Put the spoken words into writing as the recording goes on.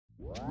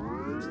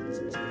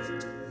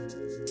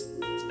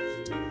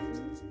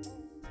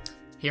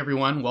Hey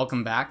everyone,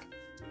 welcome back.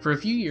 For a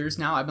few years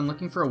now, I've been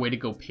looking for a way to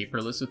go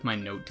paperless with my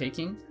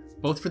note-taking,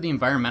 both for the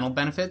environmental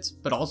benefits,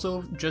 but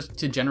also just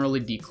to generally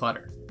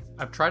declutter.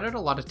 I've tried out a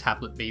lot of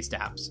tablet-based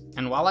apps,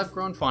 and while I've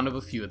grown fond of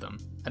a few of them,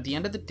 at the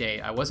end of the day,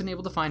 I wasn't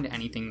able to find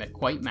anything that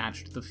quite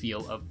matched the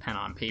feel of pen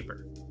on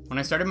paper. When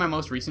I started my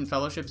most recent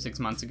fellowship 6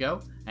 months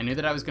ago, I knew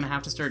that I was going to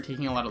have to start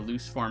taking a lot of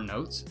loose-form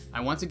notes.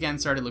 I once again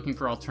started looking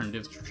for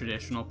alternatives to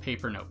traditional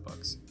paper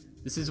notebooks.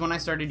 This is when I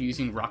started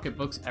using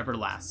Rocketbook's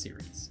EVERLAST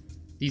series.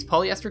 These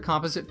polyester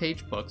composite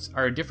page books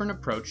are a different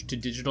approach to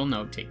digital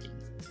note-taking.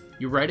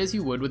 You write as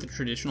you would with a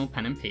traditional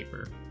pen and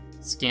paper,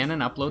 scan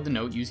and upload the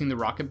note using the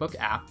Rocketbook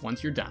app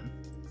once you're done,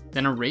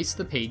 then erase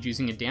the page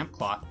using a damp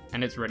cloth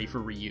and it's ready for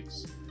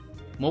reuse.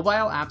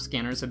 Mobile app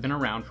scanners have been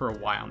around for a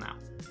while now,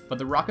 but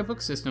the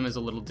Rocketbook system is a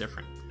little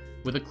different,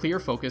 with a clear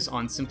focus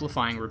on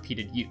simplifying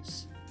repeated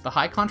use. The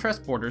high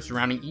contrast border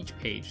surrounding each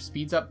page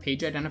speeds up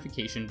page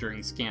identification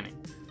during scanning,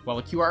 while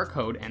a QR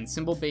code and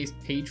symbol-based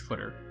page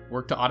footer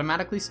work to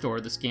automatically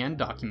store the scanned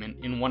document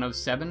in one of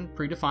 7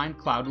 predefined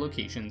cloud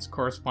locations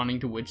corresponding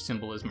to which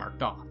symbol is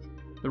marked off.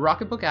 The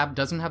Rocketbook app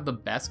doesn't have the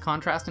best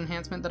contrast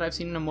enhancement that I've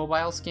seen in a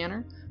mobile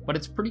scanner, but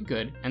it's pretty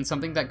good and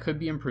something that could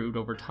be improved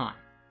over time.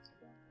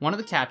 One of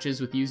the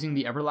catches with using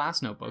the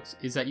EVERLAST notebooks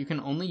is that you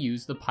can only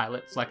use the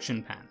Pilot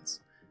FriXion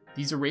pens.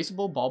 These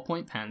erasable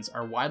ballpoint pens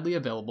are widely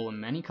available in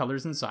many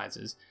colors and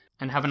sizes,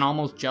 and have an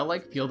almost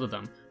gel-like feel to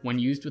them when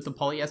used with the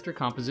polyester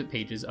composite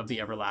pages of the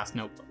EVERLAST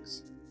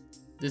notebooks.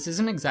 This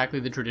isn't exactly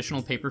the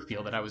traditional paper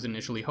feel that I was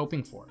initially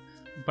hoping for,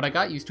 but I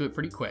got used to it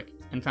pretty quick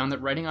and found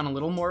that writing on a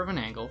little more of an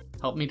angle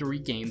helped me to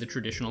regain the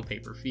traditional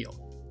paper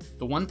feel.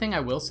 The one thing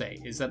I will say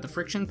is that the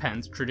FriXion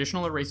pen's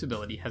traditional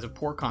erasability has a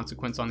poor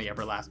consequence on the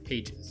EVERLAST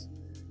pages.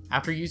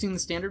 After using the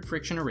standard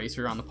FriXion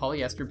eraser on the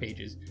polyester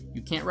pages,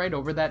 you can't write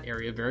over that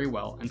area very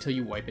well until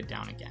you wipe it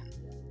down again.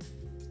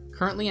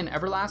 Currently, an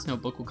EVERLAST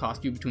notebook will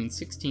cost you between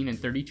 $16 and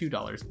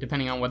 $32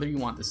 depending on whether you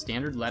want the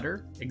standard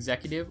letter,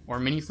 executive, or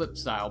mini flip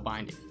style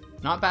binding.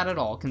 Not bad at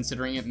all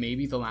considering it may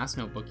be the last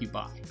notebook you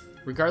buy.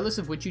 Regardless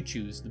of which you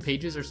choose, the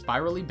pages are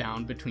spirally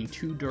bound between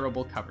 2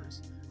 durable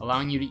covers,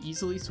 allowing you to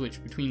easily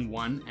switch between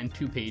 1 and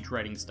 2 page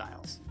writing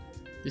styles.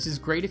 This is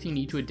great if you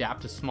need to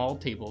adapt to small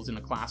tables in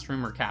a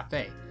classroom or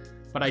cafe,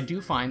 but I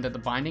do find that the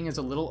binding is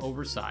a little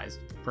oversized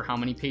for how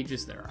many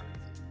pages there are.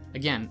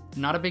 Again,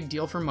 not a big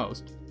deal for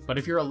most, but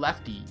if you're a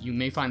lefty, you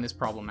may find this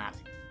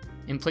problematic.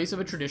 In place of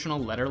a traditional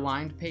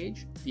letter-lined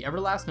page, the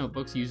EVERLAST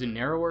notebooks use a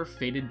narrower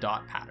faded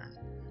dot pattern.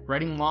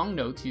 Writing long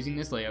notes using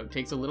this layout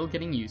takes a little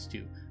getting used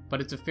to, but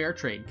it's a fair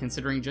trade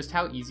considering just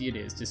how easy it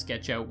is to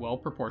sketch out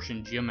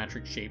well-proportioned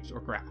geometric shapes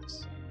or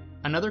graphs.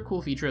 Another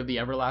cool feature of the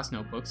EVERLAST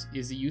notebooks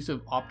is the use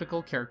of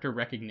optical character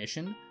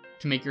recognition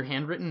to make your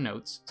handwritten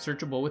notes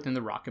searchable within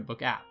the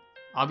Rocketbook app.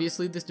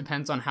 Obviously, this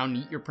depends on how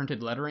neat your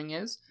printed lettering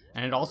is,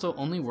 and it also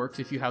only works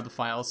if you have the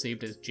files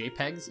saved as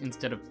JPEGs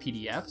instead of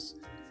PDFs,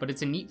 but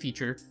it's a neat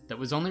feature that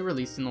was only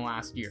released in the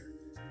last year,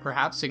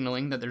 perhaps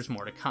signaling that there's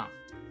more to come.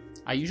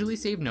 I usually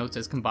save notes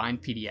as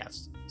combined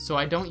PDFs, so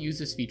I don't use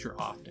this feature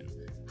often.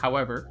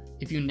 However,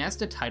 if you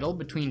nest a title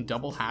between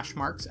double hash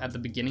marks at the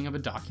beginning of a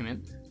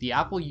document, the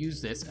app will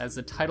use this as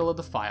the title of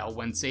the file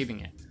when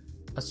saving it.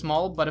 A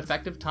small but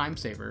effective time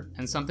saver,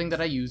 and something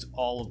that I use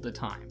all of the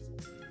time.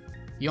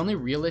 The only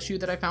real issue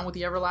that I found with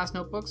the EVERLAST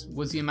notebooks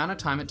was the amount of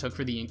time it took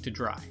for the ink to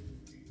dry.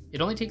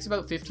 It only takes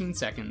about 15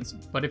 seconds,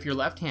 but if you're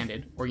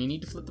left-handed or you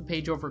need to flip the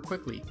page over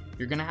quickly,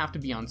 you're going to have to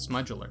be on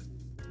smudge alert.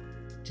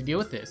 To deal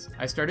with this,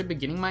 I started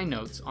beginning my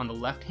notes on the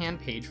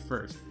left-hand page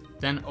first,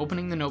 then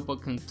opening the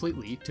notebook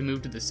completely to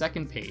move to the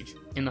second page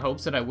in the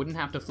hopes that I wouldn't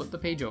have to flip the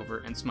page over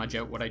and smudge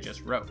out what I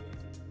just wrote.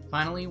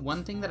 Finally,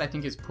 one thing that I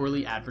think is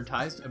poorly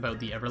advertised about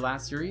the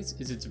EVERLAST series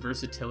is its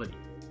versatility.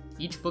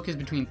 Each book is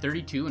between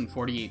 32 and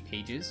 48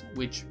 pages,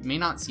 which may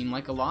not seem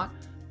like a lot,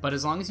 but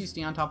as long as you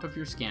stay on top of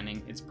your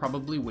scanning, it's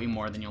probably way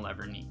more than you'll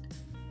ever need.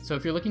 So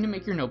if you're looking to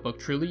make your notebook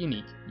truly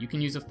unique, you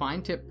can use a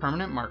fine tip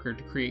permanent marker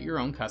to create your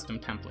own custom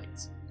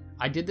templates.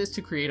 I did this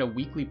to create a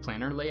weekly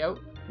planner layout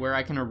where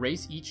I can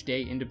erase each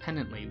day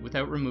independently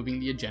without removing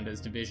the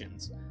agenda's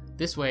divisions.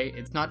 This way,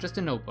 it's not just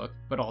a notebook,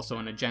 but also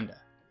an agenda.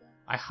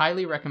 I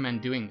highly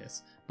recommend doing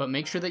this, but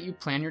make sure that you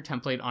plan your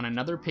template on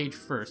another page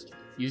first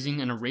using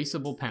an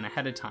erasable pen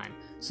ahead of time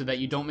so that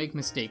you don't make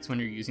mistakes when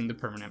you're using the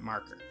permanent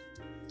marker.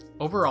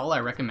 Overall, I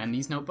recommend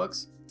these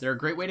notebooks. They're a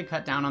great way to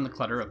cut down on the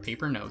clutter of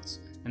paper notes,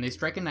 and they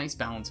strike a nice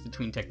balance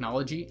between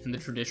technology and the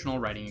traditional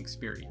writing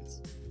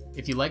experience.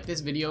 If you like this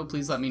video,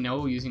 please let me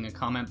know using a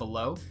comment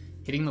below,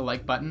 hitting the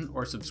like button,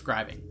 or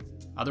subscribing.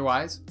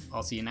 Otherwise,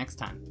 I'll see you next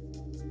time.